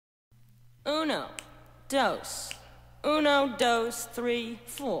Uno, dos, 3,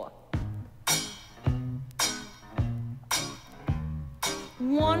 4.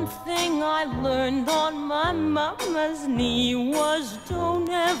 One thing I learned on my mama's knee was don't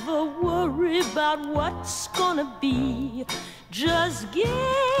ever worry about what's gonna be. Just get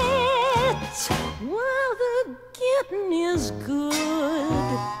while the getting is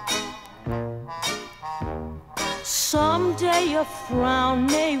good. Someday a frown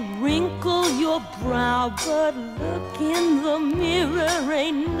may wrinkle your brow, but look in the mirror,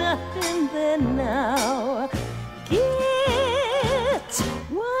 ain't nothing there now. Get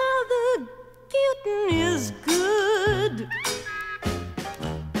while the getting is good.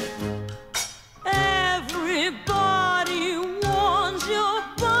 Everybody wants your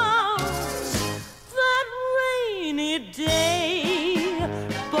bounce that rainy day,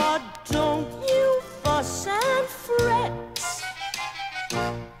 but don't you fuss and fret.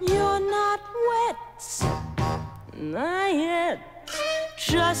 You're not wet, not yet.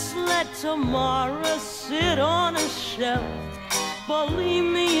 Just let tomorrow sit on a shelf. Believe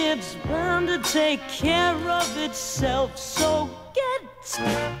me, it's bound to take care of itself. So get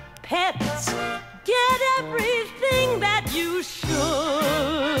pets, get everything that you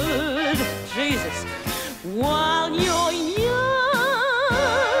should. Jesus, while you're young,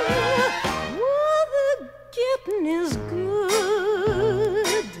 while the getting is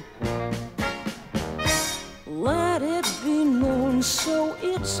good. Let it be known so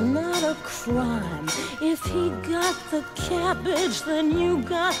it's not a crime. If he got the cabbage, then you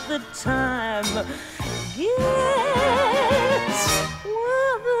got the time. Get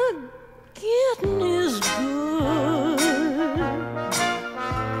while the getting is good.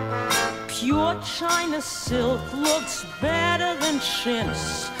 Pure China silk looks better than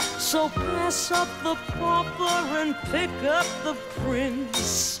chintz, so pass up the pauper and pick up the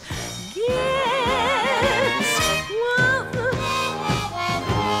prince. Get while the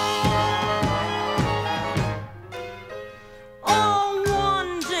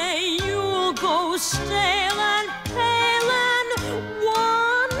stale and pale and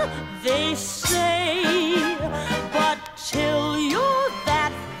wan, they say, but till you're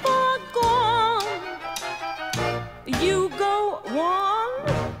that far gone, you go on,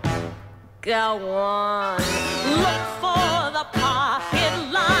 go on. Look for the pocket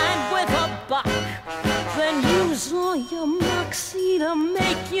lined with a buck, then use all your moxie to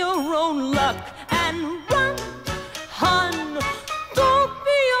make your own luck and run, hun. Don't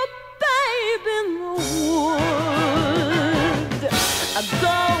be a babe in the wood. Go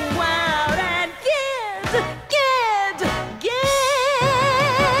out and get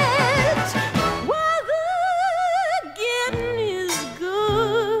while the getting is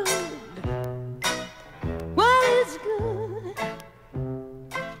good. While it's good.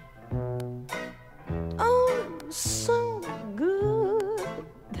 Oh, so good.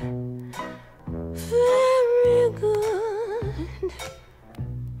 Very good.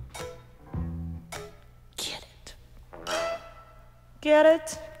 Get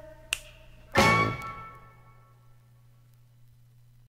it?